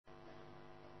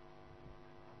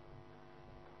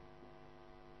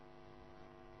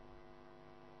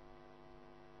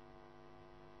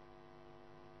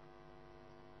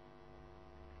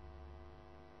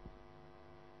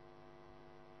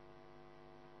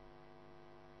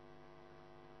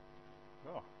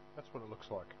That's what it looks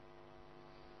like.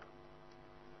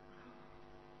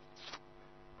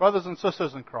 Brothers and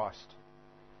sisters in Christ,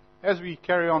 as we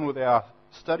carry on with our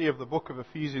study of the book of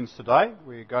Ephesians today,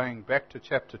 we're going back to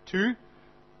chapter 2,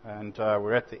 and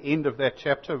we're at the end of that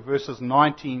chapter, verses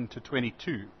 19 to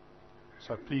 22.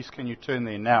 So please can you turn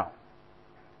there now.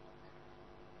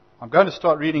 I'm going to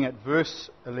start reading at verse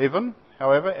 11,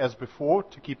 however, as before,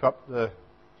 to keep up the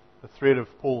thread of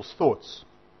Paul's thoughts.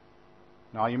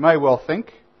 Now, you may well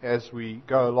think, as we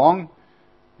go along,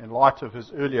 in light of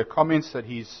his earlier comments, that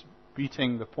he's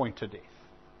beating the point to death.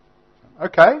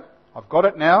 Okay, I've got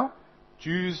it now.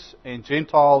 Jews and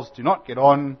Gentiles do not get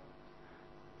on,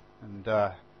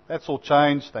 and that's all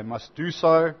changed. They must do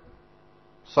so.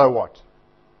 So what?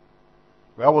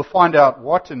 Well, we'll find out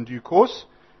what in due course,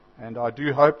 and I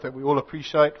do hope that we all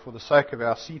appreciate, for the sake of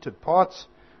our seated parts,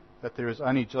 that there is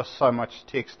only just so much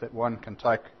text that one can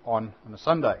take on a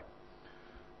Sunday.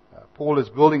 Paul is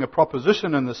building a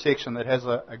proposition in this section that has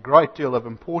a great deal of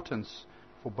importance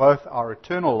for both our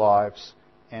eternal lives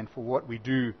and for what we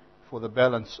do for the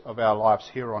balance of our lives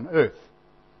here on earth.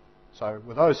 So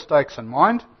with those stakes in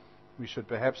mind, we should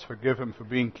perhaps forgive him for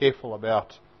being careful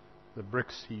about the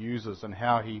bricks he uses and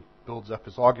how he builds up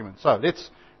his argument. So let's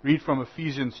read from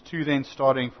Ephesians 2 then,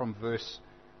 starting from verse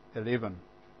 11.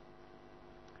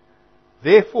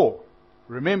 Therefore,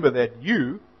 remember that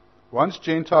you, once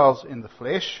Gentiles in the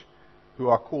flesh, who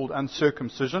are called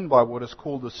uncircumcision by what is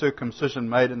called the circumcision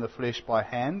made in the flesh by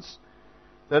hands,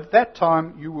 that at that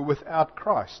time you were without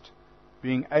Christ,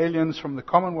 being aliens from the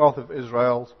commonwealth of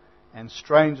Israel and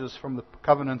strangers from the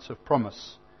covenants of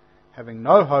promise, having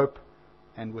no hope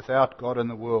and without God in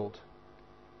the world.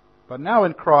 But now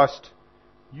in Christ,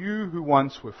 you who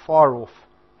once were far off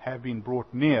have been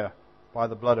brought near by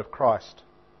the blood of Christ.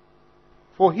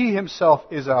 For he himself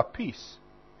is our peace,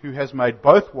 who has made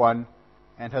both one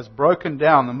and has broken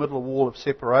down the middle wall of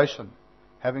separation,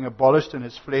 having abolished in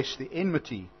his flesh the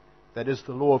enmity, that is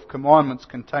the law of commandments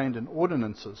contained in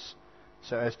ordinances,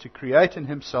 so as to create in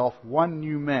himself one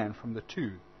new man from the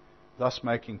two, thus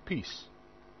making peace,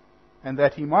 and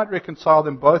that he might reconcile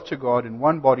them both to God in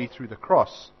one body through the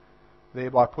cross,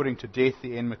 thereby putting to death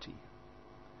the enmity.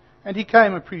 And he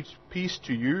came and preached peace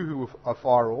to you who are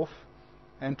far off,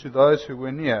 and to those who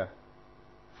were near.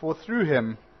 For through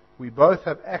him we both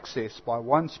have access by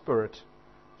one Spirit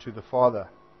to the Father.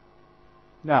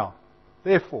 Now,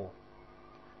 therefore,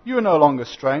 you are no longer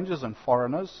strangers and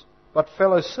foreigners, but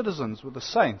fellow citizens with the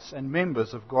saints and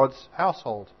members of God's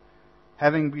household,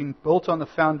 having been built on the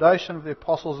foundation of the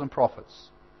apostles and prophets,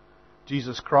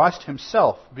 Jesus Christ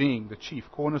himself being the chief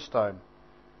cornerstone,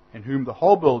 in whom the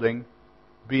whole building,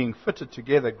 being fitted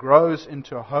together, grows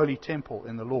into a holy temple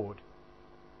in the Lord,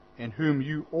 in whom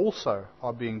you also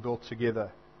are being built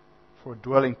together for a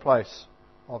dwelling place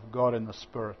of God in the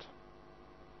Spirit.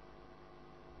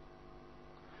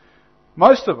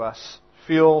 Most of us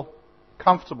feel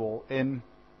comfortable in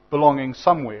belonging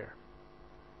somewhere.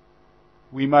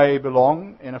 We may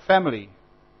belong in a family.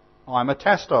 I'm a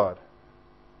Tastard.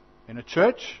 In a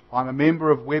church, I'm a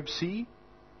member of WebC.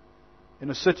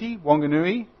 In a city,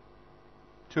 Wanganui.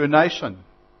 To a nation,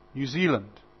 New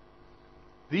Zealand.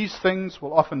 These things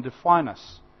will often define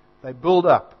us. They build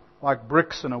up like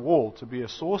bricks in a wall to be a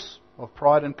source of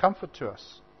pride and comfort to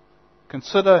us.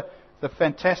 Consider the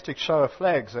fantastic show of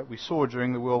flags that we saw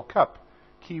during the World Cup.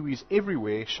 Kiwis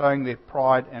everywhere showing their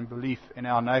pride and belief in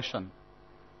our nation,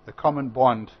 the common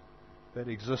bond that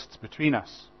exists between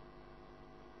us.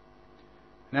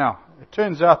 Now, it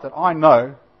turns out that I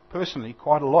know, personally,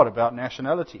 quite a lot about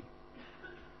nationality.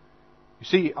 You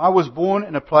see, I was born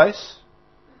in a place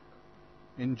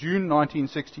in June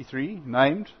 1963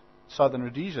 named Southern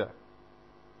Rhodesia,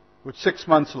 which 6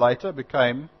 months later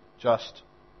became just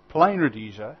plain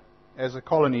Rhodesia as a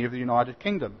colony of the United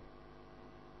Kingdom.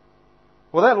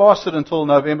 Well, that lasted until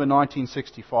November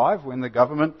 1965, when the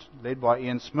government, led by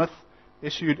Ian Smith,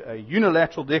 issued a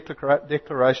unilateral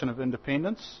declaration of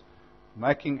independence,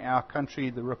 making our country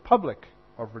the Republic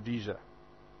of Rhodesia.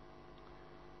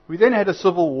 We then had a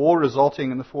civil war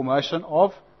resulting in the formation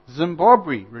of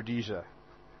Zimbabwe Rhodesia,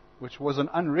 which was an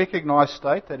unrecognized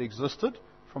state that existed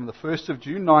from the 1st of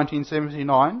June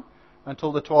 1979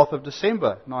 until the 12th of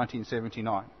December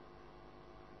 1979.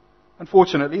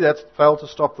 Unfortunately, that failed to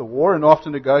stop the war, and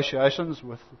after negotiations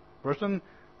with Britain,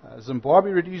 Zimbabwe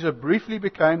Rhodesia briefly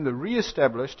became the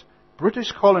re-established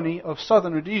British colony of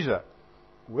Southern Rhodesia,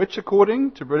 which,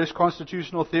 according to British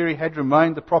constitutional theory, had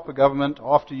remained the proper government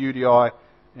after UDI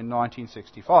in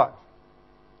 1965.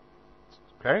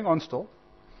 Carrying on still.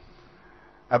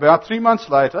 About 3 months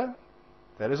later,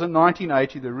 that is in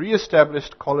 1980, the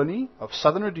re-established colony of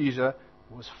Southern Rhodesia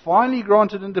was finally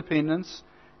granted independence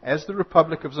as the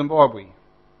Republic of Zimbabwe.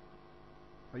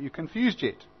 Are you confused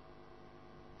yet?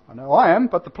 I know I am,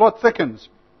 but the plot thickens.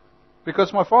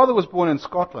 Because my father was born in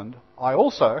Scotland, I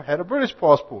also had a British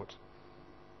passport,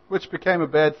 which became a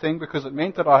bad thing because it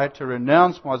meant that I had to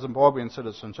renounce my Zimbabwean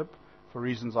citizenship for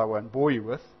reasons I won't bore you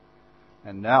with.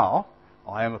 And now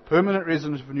I am a permanent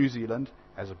resident of New Zealand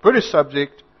as a British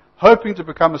subject, hoping to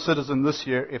become a citizen this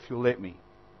year if you'll let me.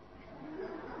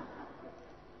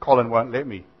 Colin won't let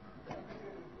me.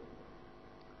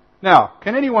 Now,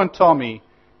 can anyone tell me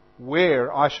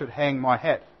where I should hang my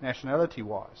hat,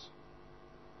 nationality-wise?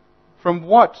 From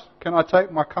what can I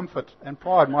take my comfort and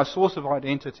pride, my source of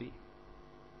identity?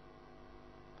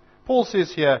 Paul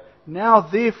says here, now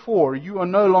therefore you are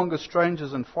no longer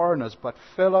strangers and foreigners, but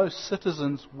fellow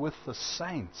citizens with the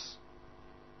saints.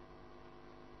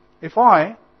 If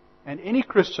I, and any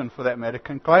Christian for that matter,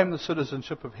 can claim the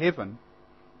citizenship of heaven,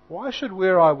 why should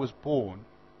where I was born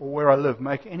or where I live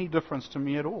make any difference to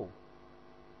me at all?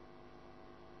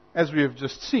 As we have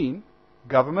just seen,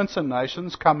 governments and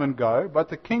nations come and go, but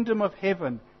the kingdom of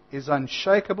heaven is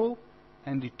unshakable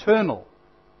and eternal,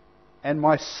 and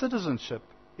my citizenship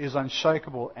is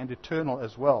unshakable and eternal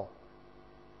as well.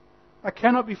 I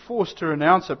cannot be forced to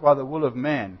renounce it by the will of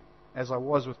man, as I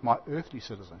was with my earthly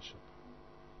citizenship.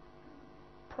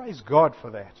 Praise God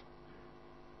for that.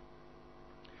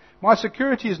 My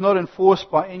security is not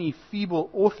enforced by any feeble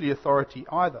earthly authority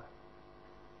either.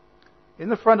 In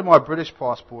the front of my British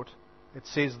passport, it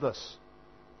says this.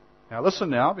 Now listen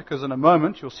now, because in a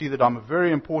moment you'll see that I'm a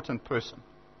very important person.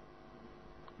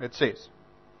 It says,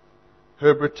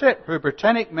 Her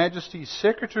Britannic Majesty's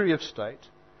Secretary of State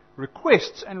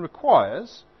requests and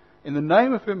requires, in the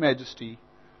name of Her Majesty,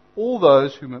 all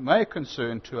those whom it may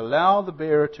concern to allow the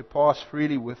bearer to pass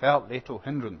freely without let or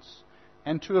hindrance,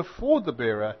 and to afford the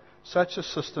bearer such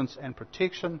assistance and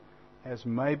protection as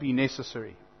may be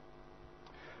necessary.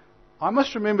 I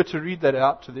must remember to read that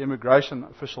out to the immigration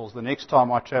officials the next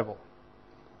time I travel.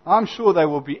 I'm sure they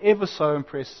will be ever so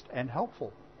impressed and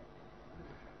helpful.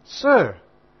 Sir,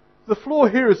 the floor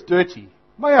here is dirty.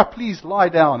 May I please lie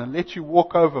down and let you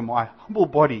walk over my humble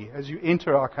body as you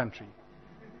enter our country?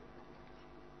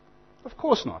 Of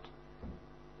course not.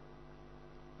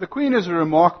 The Queen is a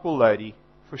remarkable lady,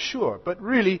 for sure, but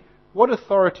really, what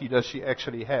authority does she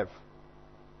actually have?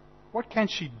 What can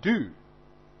she do?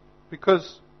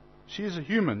 Because she is a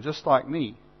human, just like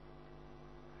me.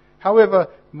 However,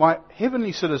 my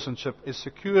heavenly citizenship is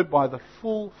secured by the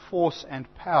full force and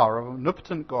power of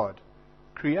omnipotent God,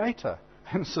 Creator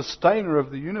and Sustainer of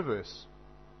the universe.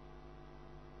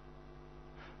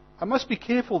 I must be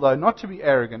careful, though, not to be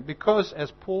arrogant, because,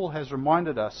 as Paul has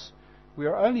reminded us, we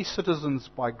are only citizens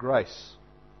by grace,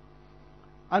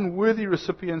 unworthy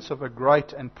recipients of a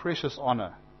great and precious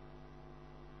honor.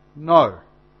 No,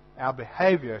 our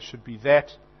behavior should be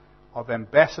that of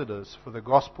ambassadors for the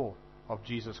gospel of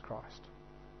Jesus Christ.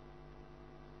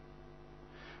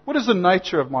 What is the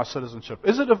nature of my citizenship?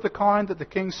 Is it of the kind that the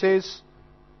king says,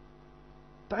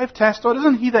 Dave Tastod,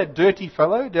 isn't he that dirty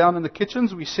fellow down in the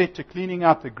kitchens we set to cleaning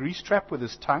out the grease trap with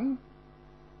his tongue?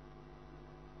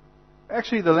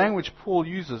 Actually, the language Paul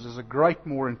uses is a great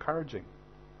more encouraging.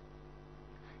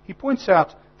 He points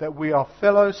out that we are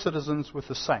fellow citizens with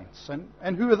the saints.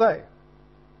 And who are they?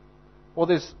 Well,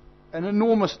 there's an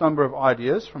enormous number of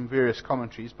ideas from various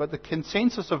commentaries, but the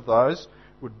consensus of those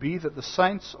would be that the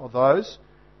saints are those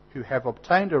who have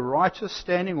obtained a righteous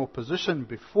standing or position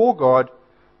before God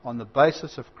on the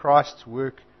basis of Christ's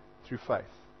work through faith.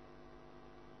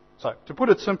 So, to put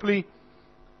it simply,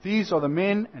 these are the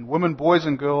men and women, boys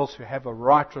and girls who have a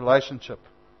right relationship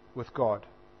with God.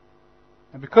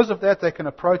 And because of that, they can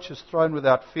approach His throne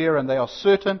without fear, and they are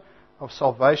certain of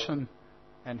salvation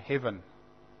and heaven.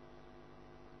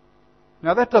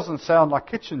 Now, that doesn't sound like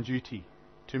kitchen duty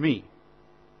to me.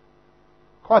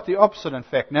 Quite the opposite, in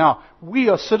fact. Now, we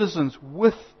are citizens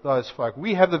with those folk.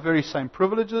 We have the very same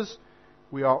privileges.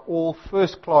 We are all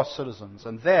first-class citizens,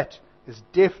 and that is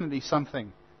definitely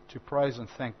something to praise and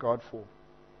thank God for.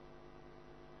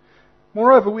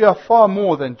 Moreover, we are far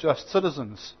more than just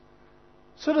citizens.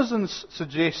 Citizens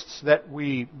suggests that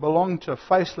we belong to a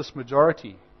faceless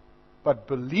majority, but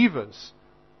believers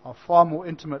are far more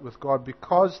intimate with God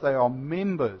because they are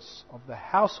members of the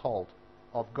household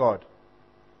of God.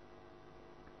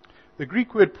 The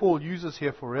Greek word Paul uses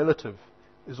here for relative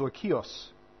is oikios,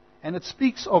 and it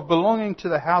speaks of belonging to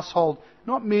the household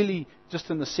not merely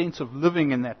just in the sense of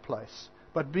living in that place,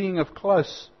 but being of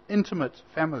close, intimate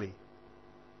family.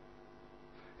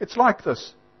 It's like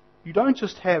this. You don't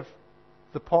just have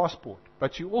the passport,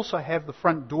 but you also have the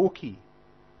front door key.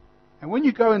 And when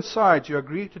you go inside, you are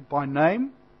greeted by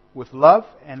name, with love,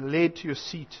 and led to your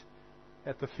seat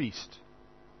at the feast.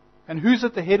 And who's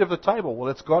at the head of the table?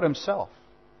 Well, it's God Himself.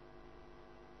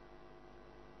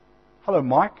 Hello,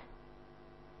 Mike.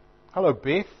 Hello,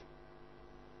 Beth.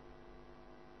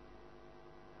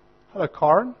 Hello,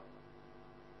 Karen.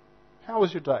 How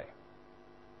was your day?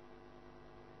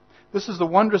 This is the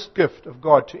wondrous gift of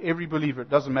God to every believer. It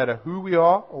doesn't matter who we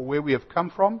are or where we have come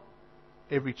from.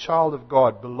 Every child of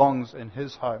God belongs in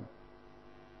His home.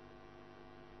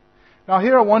 Now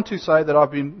here I want to say that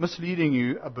I've been misleading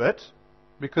you a bit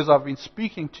because I've been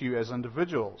speaking to you as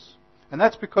individuals. And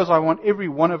that's because I want every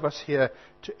one of us here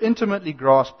to intimately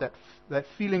grasp that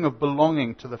feeling of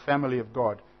belonging to the family of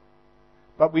God.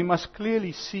 But we must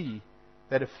clearly see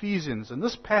that Ephesians, in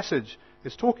this passage,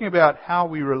 is talking about how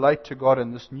we relate to God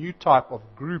in this new type of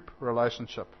group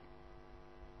relationship.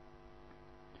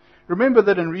 Remember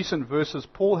that in recent verses,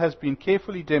 Paul has been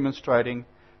carefully demonstrating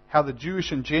how the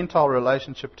Jewish and Gentile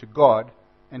relationship to God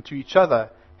and to each other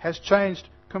has changed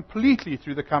completely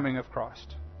through the coming of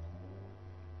Christ.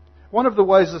 One of the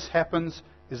ways this happens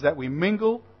is that we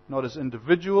mingle, not as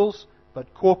individuals,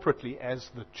 but corporately as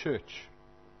the church,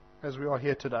 as we are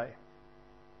here today.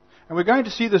 And we're going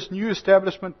to see this new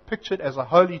establishment pictured as a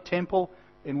holy temple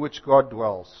in which God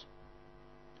dwells.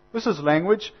 This is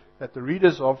language that the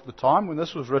readers of the time when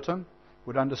this was written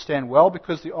would understand well,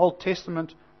 because the Old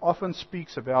Testament often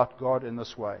speaks about God in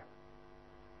this way.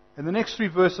 In the next 3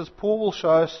 verses, Paul will show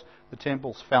us the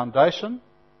temple's foundation,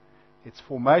 its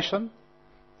formation,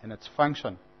 and its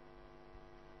function.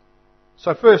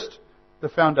 So first, the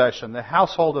foundation, the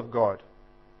household of God,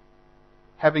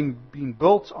 having been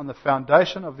built on the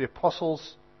foundation of the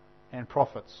apostles and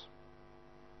prophets.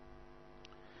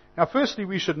 Now firstly,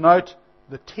 we should note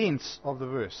the tense of the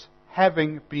verse,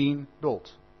 having been built.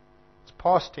 It's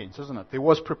past tense, isn't it? There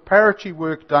was preparatory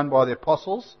work done by the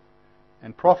apostles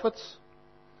and prophets,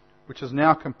 which is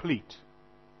now complete.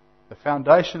 The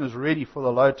foundation is ready for the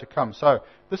load to come. So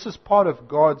this is part of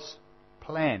God's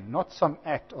plan, not some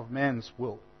act of man's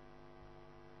will.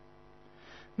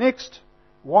 Next,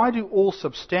 why do all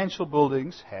substantial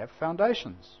buildings have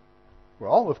foundations?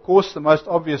 Well, of course, the most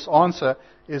obvious answer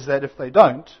is that if they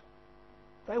don't,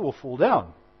 they will fall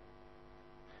down.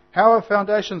 However,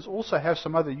 foundations also have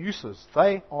some other uses.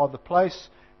 They are the place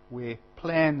where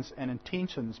plans and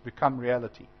intentions become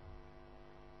reality.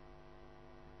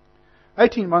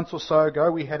 18 months or so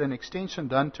ago, we had an extension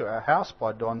done to our house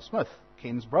by Don Smith,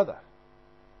 Ken's brother.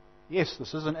 Yes,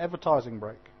 this is an advertising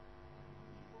break.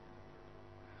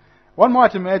 One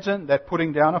might imagine that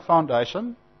putting down a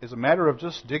foundation is a matter of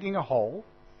just digging a hole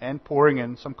and pouring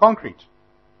in some concrete,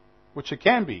 which it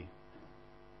can be.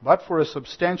 But for a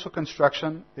substantial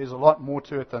construction, there's a lot more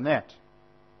to it than that.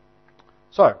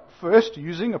 So, first,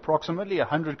 using approximately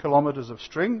 100 kilometers of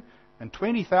string and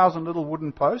 20,000 little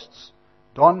wooden posts,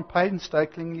 Don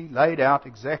painstakingly laid out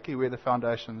exactly where the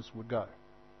foundations would go.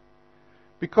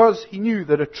 Because he knew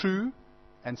that a true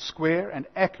and square and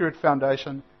accurate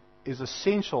foundation is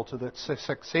essential to the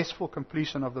successful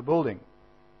completion of the building.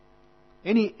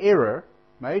 Any error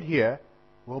made here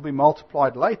will be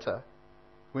multiplied later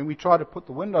when we try to put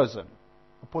the windows in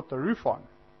or put the roof on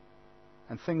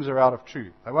and things are out of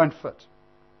tune. They won't fit.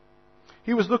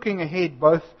 He was looking ahead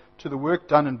both to the work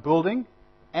done in building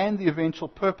and the eventual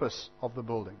purpose of the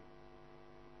building.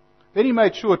 Then he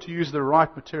made sure to use the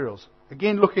right materials.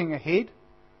 Again, looking ahead,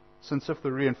 since if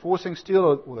the reinforcing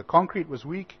steel or the concrete was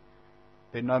weak,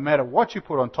 then no matter what you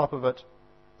put on top of it,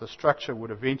 the structure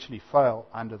would eventually fail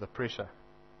under the pressure.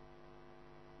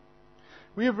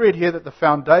 We have read here that the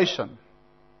foundation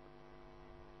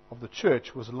of the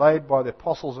church was laid by the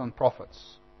apostles and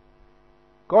prophets.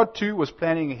 God too was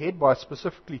planning ahead by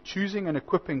specifically choosing and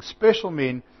equipping special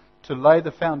men to lay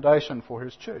the foundation for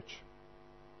His church.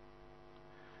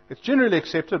 It's generally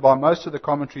accepted by most of the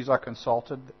commentaries I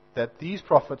consulted that these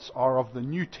prophets are of the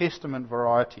New Testament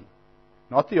variety,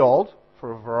 not the Old,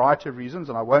 for a variety of reasons,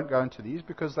 and I won't go into these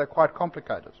because they're quite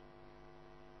complicated.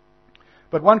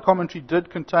 But one commentary did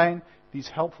contain these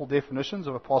helpful definitions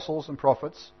of apostles and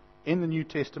prophets in the New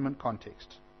Testament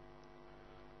context.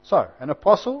 So, an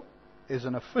apostle is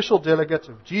an official delegate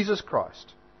of Jesus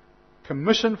Christ,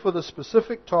 commissioned for the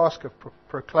specific task of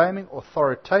proclaiming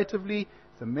authoritatively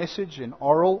the message in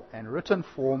oral and written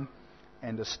form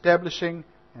and establishing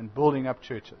and building up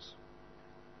churches.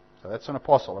 So that's an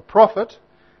apostle. A prophet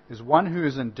is one who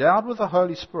is endowed with the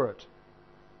Holy Spirit,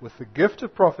 with the gift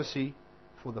of prophecy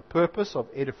for the purpose of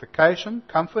edification,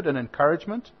 comfort and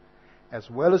encouragement, as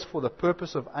well as for the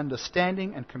purpose of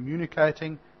understanding and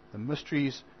communicating the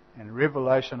mysteries and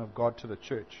revelation of God to the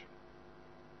church.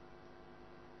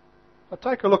 But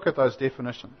take a look at those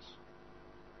definitions.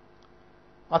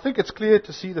 I think it's clear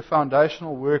to see the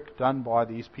foundational work done by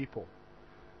these people.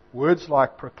 Words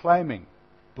like proclaiming,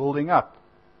 building up,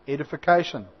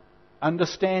 edification,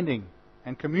 understanding,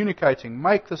 and communicating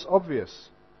make this obvious.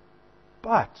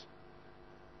 But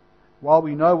while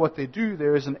we know what they do,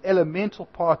 there is an elemental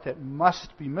part that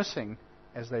must be missing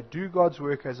as they do God's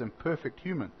work as imperfect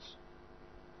humans.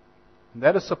 And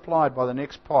that is supplied by the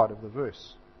next part of the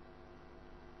verse.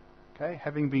 Okay,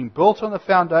 having been built on the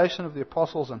foundation of the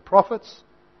apostles and prophets,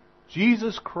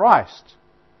 Jesus Christ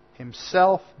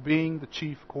himself being the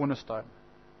chief cornerstone.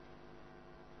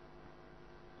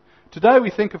 Today we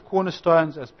think of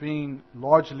cornerstones as being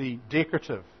largely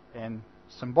decorative and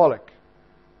symbolic.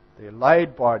 They're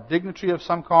laid by a dignitary of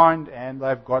some kind, and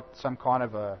they've got some kind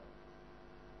of a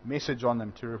message on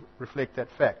them to reflect that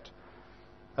fact.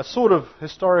 A sort of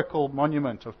historical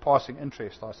monument of passing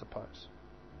interest, I suppose.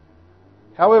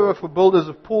 However, for builders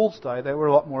of Paul's day, they were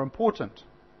a lot more important.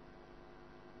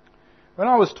 When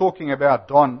I was talking about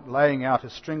Don laying out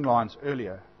his string lines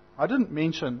earlier, I didn't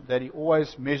mention that he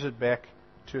always measured back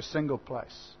to a single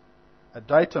place, a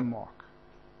datum mark.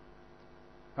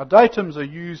 Now, datums are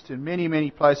used in many, many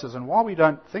places, and while we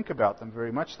don't think about them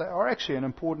very much, they are actually an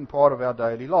important part of our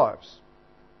daily lives.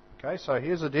 Okay, so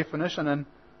here's a definition and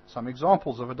some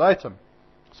examples of a datum.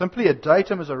 Simply, a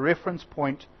datum is a reference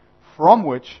point from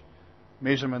which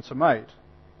measurements are made.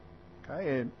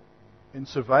 Okay, in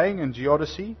surveying and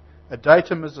geodesy, a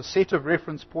datum is a set of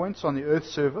reference points on the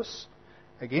Earth's surface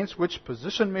against which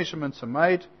position measurements are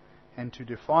made and to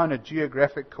define a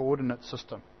geographic coordinate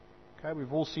system. Okay,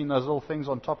 we've all seen those little things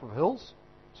on top of hills,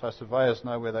 so surveyors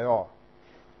know where they are.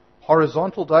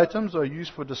 Horizontal datums are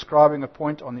used for describing a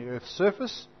point on the Earth's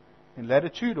surface in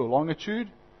latitude or longitude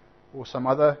or some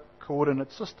other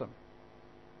coordinate system.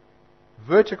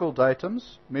 Vertical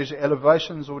datums measure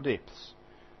elevations or depths.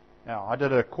 Now, I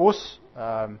did a course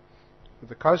with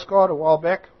the Coast Guard a while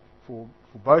back for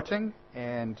boating,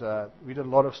 and we did a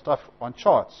lot of stuff on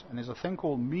charts. And there's a thing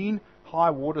called mean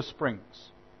high water springs.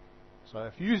 So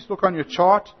if you look on your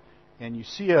chart and you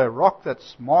see a rock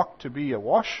that's marked to be a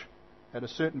wash at a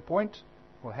certain point,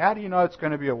 well, how do you know it's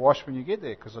going to be a wash when you get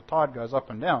there? Because the tide goes up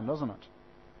and down, doesn't it?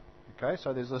 Okay,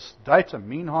 so there's this datum,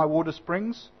 mean high water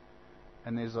springs,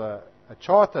 and there's a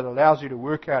chart that allows you to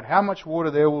work out how much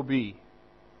water there will be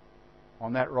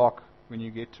on that rock when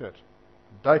you get to it.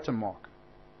 Datum mark.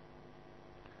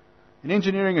 In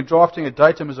engineering and drafting, a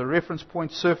datum is a reference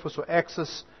point, surface, or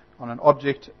axis on an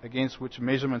object against which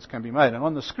measurements can be made. And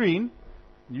on the screen,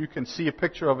 you can see a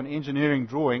picture of an engineering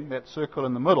drawing. That circle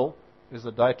in the middle is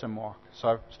the datum mark.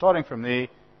 So starting from there,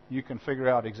 you can figure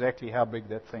out exactly how big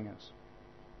that thing is.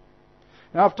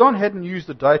 Now, if Don hadn't used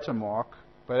the datum mark,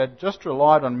 but had just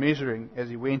relied on measuring as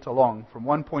he went along from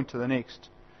one point to the next,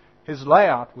 his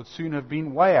layout would soon have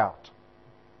been way out.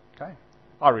 Okay?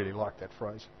 I really like that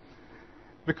phrase.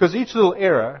 Because each little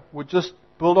error would just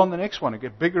build on the next one and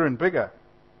get bigger and bigger.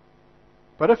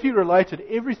 But if he related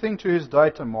everything to his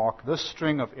datum mark, this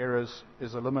string of errors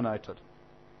is eliminated.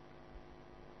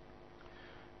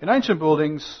 In ancient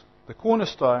buildings, the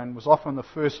cornerstone was often the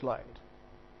first laid.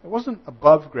 It wasn't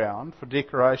above ground for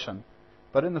decoration,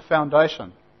 but in the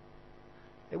foundation.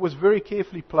 It was very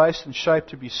carefully placed and shaped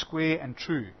to be square and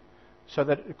true, so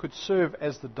that it could serve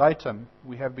as the datum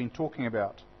we have been talking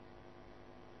about.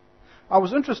 I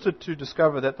was interested to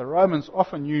discover that the Romans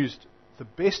often used the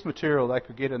best material they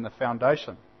could get in the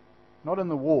foundation, not in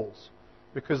the walls,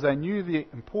 because they knew the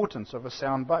importance of a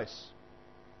sound base.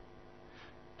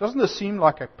 Doesn't this seem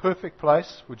like a perfect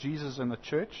place for Jesus in the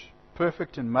church?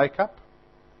 Perfect in makeup,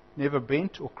 never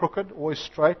bent or crooked, always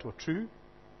straight or true.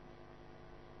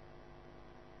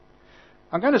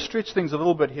 I'm going to stretch things a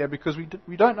little bit here because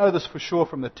we don't know this for sure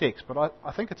from the text, but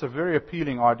I think it's a very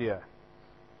appealing idea.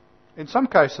 In some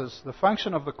cases, the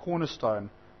function of the cornerstone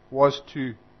was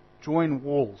to join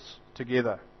walls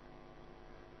together.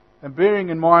 And bearing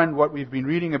in mind what we've been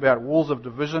reading about walls of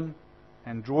division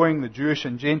and drawing the Jewish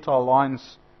and Gentile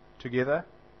lines together,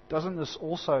 doesn't this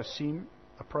also seem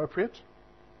appropriate?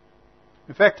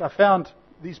 In fact, I found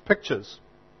these pictures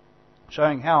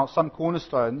showing how some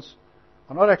cornerstones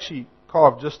are not actually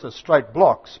carved just as straight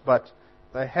blocks, but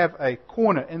they have a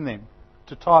corner in them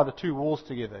to tie the two walls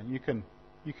together. And you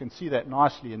can see that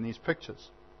nicely in these pictures.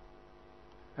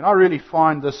 And I really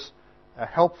find this a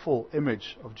helpful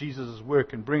image of Jesus'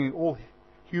 work in bringing all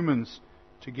humans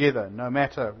together, no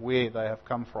matter where they have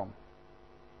come from.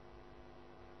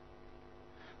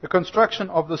 The construction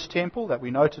of this temple that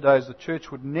we know today as the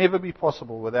church would never be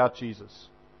possible without Jesus.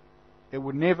 It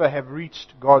would never have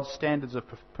reached God's standards of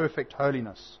perfect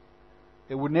holiness.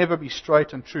 It would never be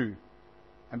straight and true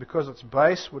and because its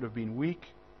base would have been weak,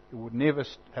 it would never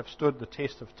have stood the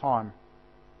test of time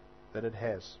that it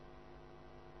has.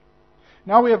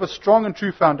 Now we have a strong and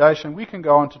true foundation. We can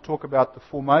go on to talk about the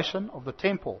formation of the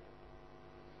temple.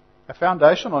 A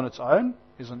foundation on its own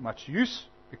isn't much use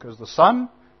because the sun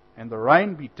and the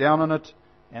rain beat down on it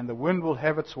and the wind will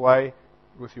have its way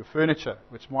with your furniture,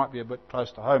 which might be a bit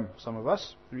close to home for some of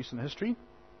us, recent history.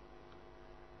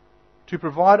 To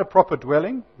provide a proper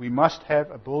dwelling, we must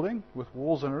have a building with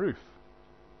walls and a roof.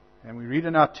 And we read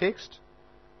in our text,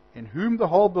 in whom the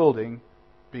whole building,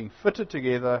 being fitted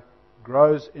together,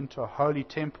 grows into a holy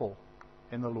temple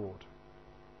in the Lord.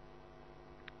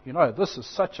 You know, this is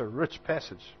such a rich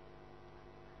passage.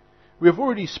 We have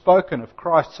already spoken of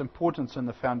Christ's importance in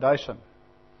the foundation.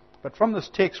 But from this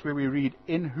text where we read,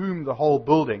 in whom the whole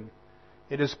building,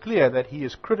 it is clear that He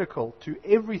is critical to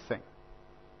everything.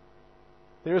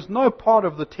 There is no part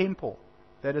of the temple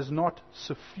that is not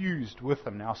suffused with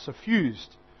Him. Now,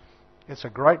 suffused, it's a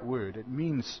great word. It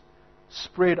means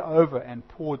spread over and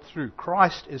poured through.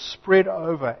 Christ is spread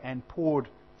over and poured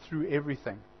through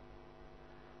everything.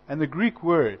 And the Greek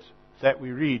word that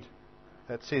we read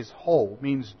that says whole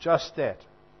means just that.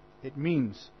 It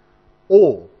means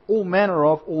all manner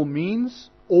of, all means,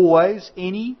 always,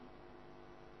 any,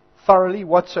 thoroughly,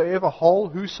 whatsoever, whole,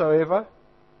 whosoever.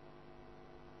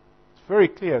 It's very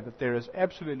clear that there is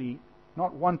absolutely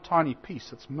not one tiny piece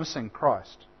that's missing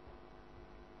Christ.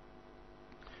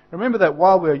 Remember that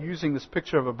while we're using this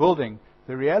picture of a building,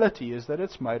 the reality is that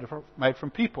it's made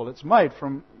from people. It's made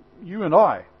from you and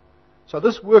I. So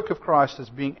this work of Christ is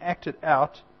being acted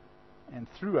out and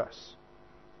through us.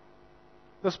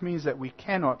 This means that we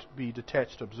cannot be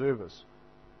detached observers,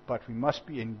 but we must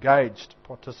be engaged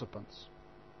participants.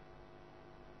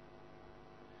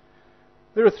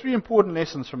 There are three important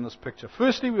lessons from this picture.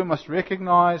 Firstly, we must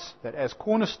recognize that as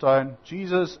cornerstone,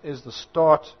 Jesus is the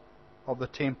start of the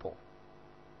temple.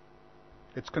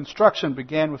 Its construction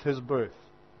began with His birth.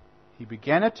 He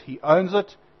began it, He owns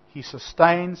it, He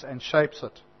sustains and shapes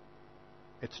it.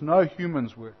 It's no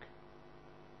human's work.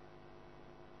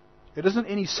 It isn't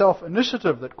any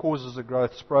self-initiative that causes the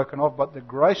growth spoken of, but the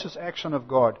gracious action of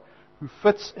God who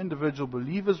fits individual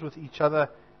believers with each other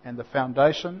and the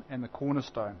foundation and the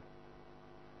cornerstone.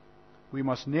 We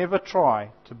must never try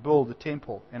to build the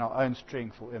temple in our own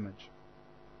strength or image.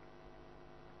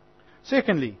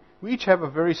 Secondly, we each have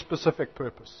a very specific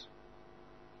purpose.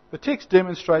 The text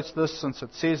demonstrates this since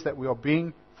it says that we are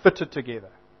being fitted together.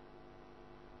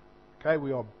 Okay,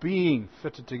 we are being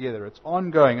fitted together. It's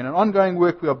ongoing. In an ongoing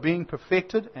work, we are being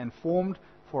perfected and formed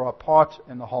for our part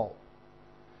in the whole.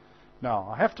 Now,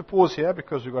 I have to pause here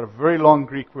because we've got a very long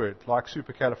Greek word, like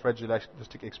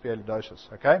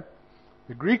supercalifragilisticexpialidocious. Okay?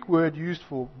 The Greek word used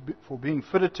for being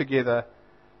fitted together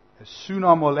is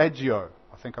synamolagio.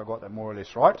 I think I got that more or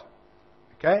less right.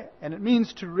 Okay? And it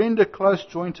means to render close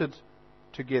jointed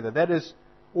together. That is,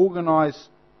 organize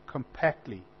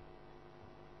compactly.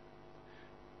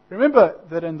 Remember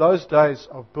that in those days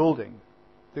of building,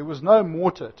 there was no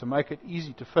mortar to make it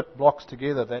easy to fit blocks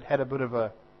together that had a bit of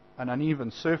an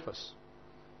uneven surface.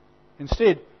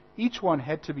 Instead, each one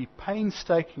had to be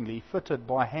painstakingly fitted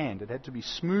by hand. It had to be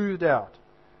smoothed out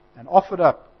and offered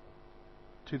up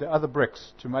to the other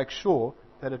bricks to make sure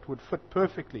that it would fit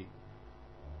perfectly.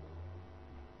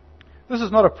 This is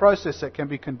not a process that can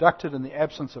be conducted in the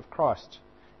absence of Christ.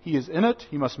 He is in it,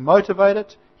 He must motivate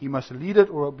it, He must lead it,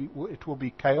 or it will be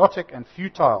chaotic and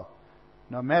futile,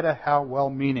 no matter how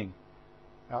well-meaning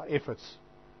our efforts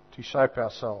to shape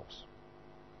ourselves.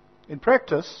 In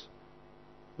practice,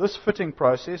 this fitting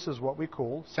process is what we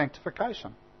call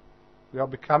sanctification. We are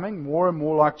becoming more and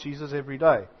more like Jesus every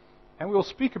day. And we'll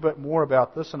speak a bit more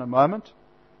about this in a moment.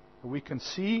 But we can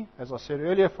see, as I said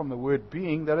earlier, from the word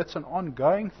being, that it's an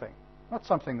ongoing thing, not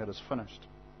something that is finished.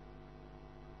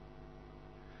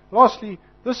 Lastly,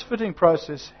 this fitting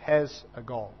process has a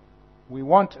goal. We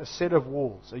want a set of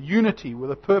walls, a unity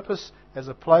with a purpose as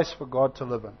a place for God to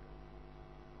live in.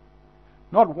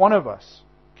 Not one of us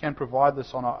can provide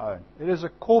this on our own. It is a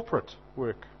corporate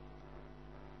work.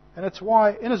 And it's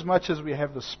why, inasmuch as we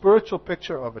have the spiritual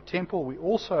picture of a temple, we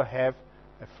also have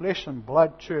a flesh and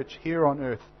blood church here on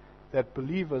earth that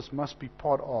believers must be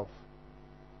part of.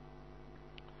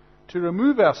 To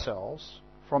remove ourselves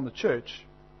from the church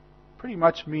pretty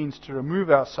much means to remove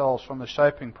ourselves from the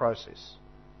shaping process.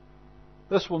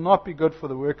 This will not be good for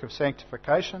the work of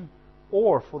sanctification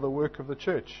or for the work of the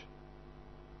church.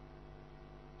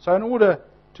 So in order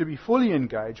to be fully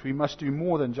engaged, we must do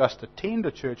more than just attend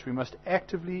a church. We must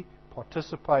actively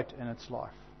participate in its life.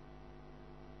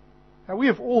 Now, we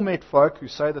have all met folk who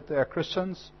say that they are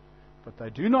Christians, but they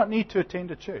do not need to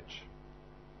attend a church.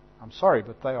 I'm sorry,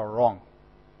 but they are wrong.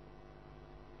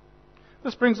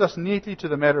 This brings us neatly to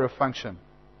the matter of function.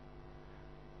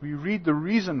 We read the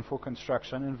reason for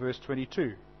construction in verse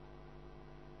 22.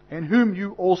 In whom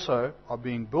you also are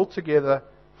being built together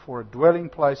for a dwelling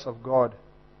place of God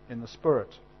in the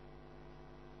Spirit.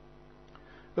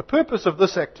 The purpose of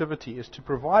this activity is to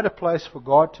provide a place for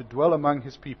God to dwell among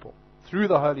His people through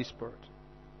the Holy Spirit.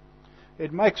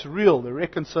 It makes real the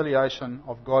reconciliation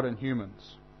of God and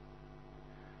humans.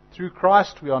 Through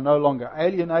Christ we are no longer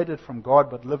alienated from God,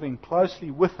 but living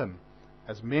closely with Him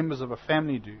as members of a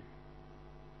family do.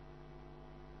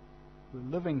 We're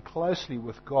living closely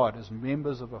with God as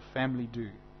members of a family do.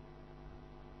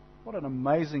 What an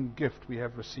amazing gift we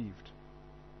have received.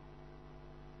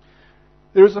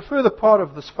 There is a further part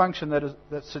of this function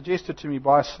that's suggested to me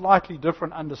by a slightly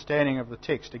different understanding of the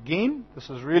text. Again, this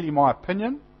is really my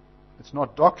opinion. It's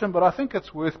not doctrine, but I think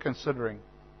it's worth considering.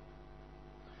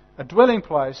 A dwelling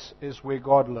place is where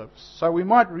God lives. So we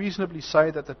might reasonably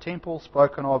say that the temple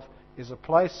spoken of is a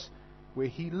place where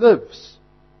He lives.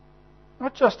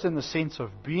 Not just in the sense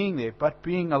of being there, but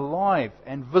being alive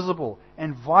and visible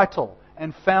and vital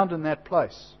and found in that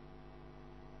place.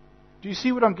 Do you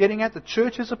see what I'm getting at? The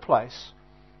church is a place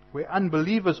where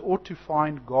unbelievers ought to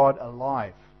find God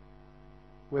alive,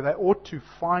 where they ought to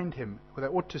find Him, where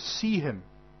they ought to see Him,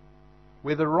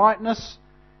 where the rightness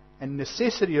and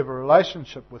necessity of a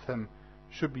relationship with Him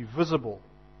should be visible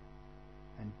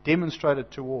and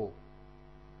demonstrated to all.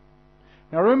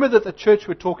 Now remember that the church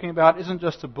we're talking about isn't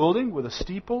just a building with a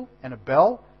steeple and a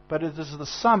bell, but it is the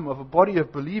sum of a body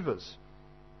of believers,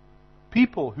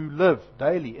 people who live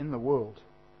daily in the world.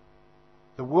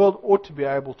 The world ought to be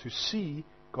able to see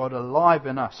God alive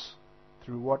in us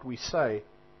through what we say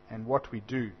and what we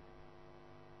do.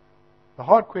 The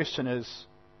hard question is,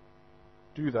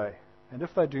 do they? And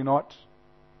if they do not,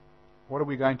 what are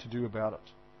we going to do about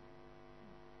it?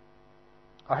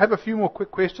 I have a few more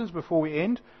quick questions before we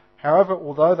end. However,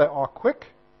 although they are quick,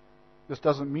 this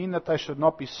doesn't mean that they should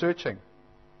not be searching.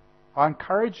 I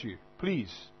encourage you,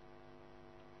 please,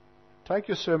 take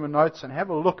your sermon notes and have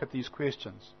a look at these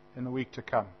questions in the week to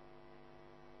come.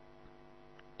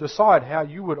 Decide how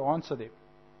you would answer them,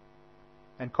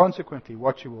 and consequently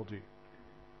what you will do.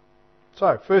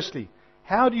 So, firstly,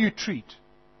 how do you treat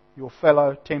your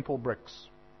fellow temple bricks?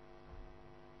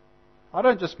 I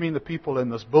don't just mean the people in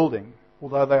this building,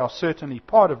 although they are certainly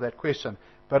part of that question,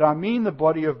 but I mean the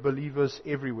body of believers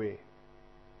everywhere.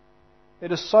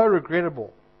 It is so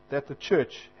regrettable that the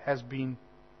church has been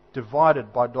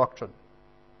divided by doctrine.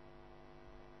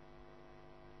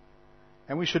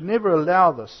 And we should never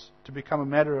allow this to become a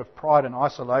matter of pride and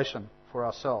isolation for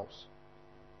ourselves.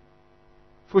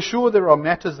 For sure, there are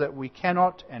matters that we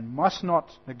cannot and must not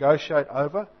negotiate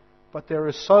over, but there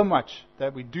is so much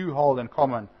that we do hold in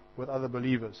common with other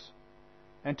believers.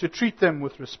 And to treat them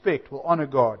with respect will honor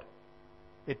God.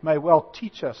 It may well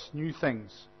teach us new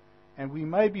things, and we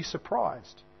may be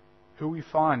surprised who we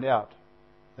find out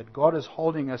that God is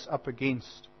holding us up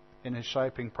against in His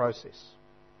shaping process.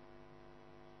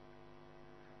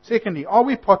 Secondly, are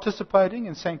we participating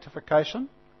in sanctification,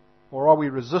 or are we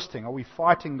resisting? Are we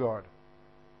fighting God?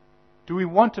 Do we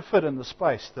want to fit in the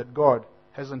space that God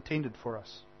has intended for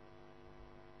us?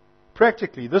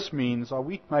 Practically, this means, are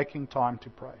we making time to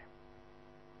pray?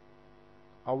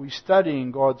 Are we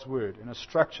studying God's Word in a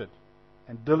structured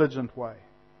and diligent way?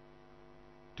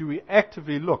 Do we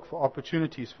actively look for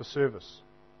opportunities for service?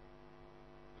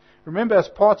 Remember, as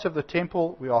parts of the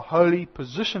temple, we are holy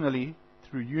positionally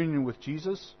through union with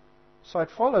Jesus, so it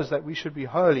follows that we should be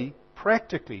holy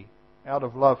practically out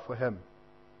of love for Him.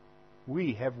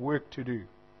 We have work to do.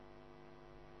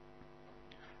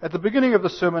 At the beginning of the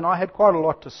sermon, I had quite a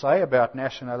lot to say about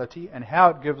nationality and how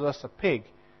it gives us a peg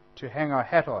to hang our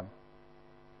hat on.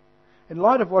 In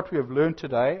light of what we have learned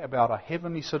today about our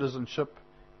heavenly citizenship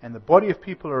and the body of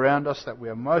people around us that we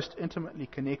are most intimately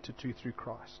connected to through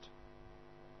Christ,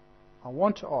 I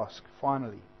want to ask,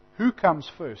 finally, who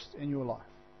comes first in your life?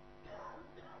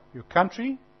 Your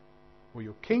country, or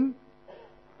your king,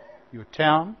 your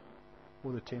town,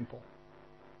 or the temple?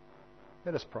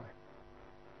 Let us pray.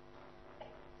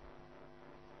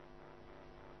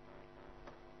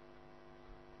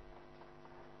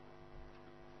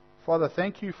 Father,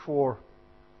 thank you for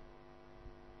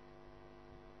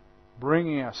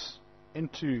bringing us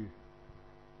into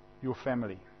your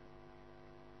family.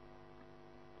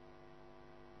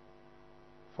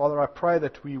 Father, I pray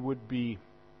that we would be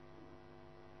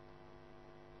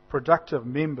productive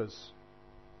members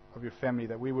of your family,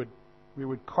 that we would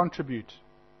contribute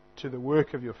to the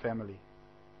work of your family.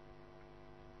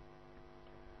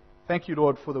 Thank you,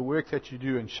 Lord, for the work that you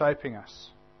do in shaping us.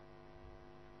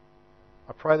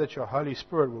 I pray that your Holy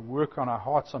Spirit will work on our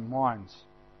hearts and minds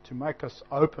to make us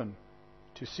open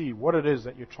to see what it is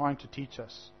that you're trying to teach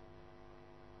us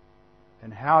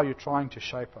and how you're trying to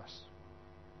shape us.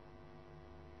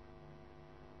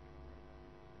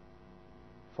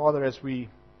 Father, as we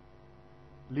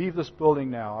leave this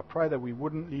building now, I pray that we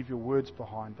wouldn't leave your words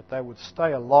behind, but they would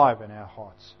stay alive in our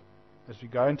hearts. As we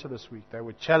go into this week, they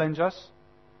would challenge us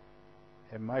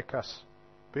and make us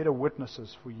better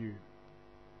witnesses for you.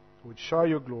 That would show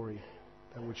your glory,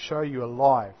 that would show you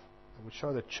alive, that would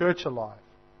show the church alive,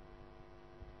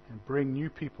 and bring new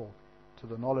people to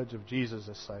the knowledge of Jesus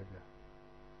as Savior.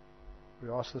 We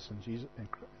ask this in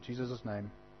Jesus'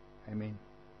 name. Amen.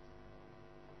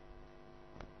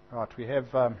 Right, we have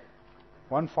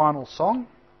one final song,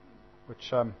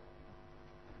 which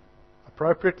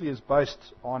appropriately is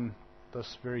based on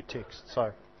this very text.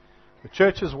 So, the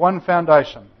church's one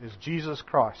foundation is Jesus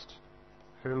Christ,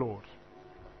 her Lord.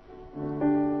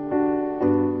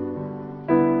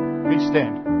 Please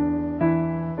stand.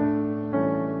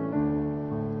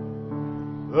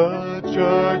 The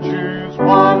church's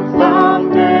one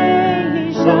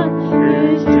foundation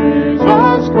is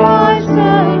Jesus Christ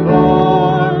the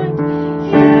Lord.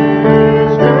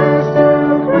 Jesus to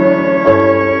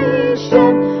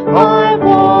creation by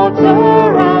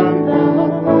water and the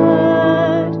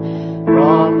word.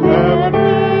 From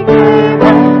heaven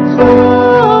given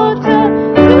water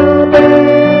to be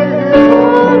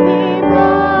holy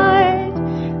bride.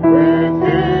 With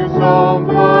his own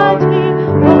blood he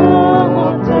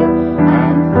bought her,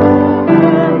 and for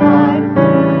her life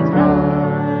he died.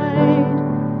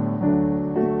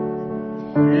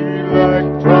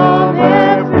 Elect from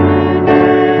every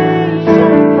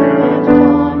nation, yet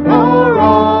one more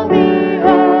on the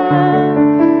earth.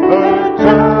 The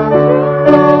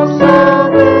church of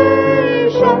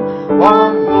salvation,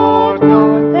 one Lord,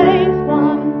 one faith,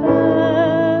 one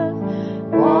birth,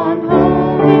 one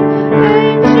holy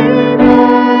name she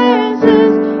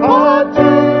blesses,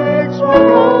 partakes one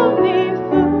holy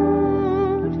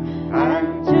food, and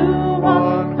to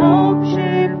one hope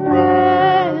she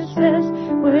presses,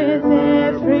 with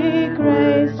every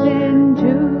grace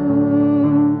endued.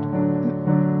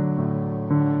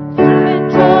 Through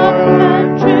toil and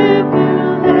tribulation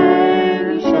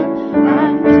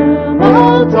and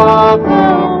tumult of the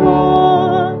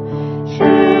war,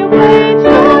 she waits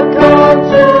for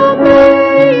consummation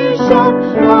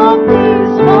of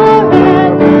peace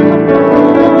forevermore.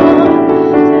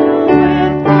 Till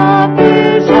with the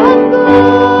vision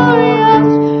glorious,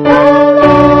 her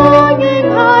longing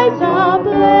eyes are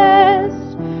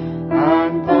blessed,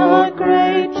 and the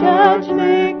great church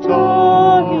victorious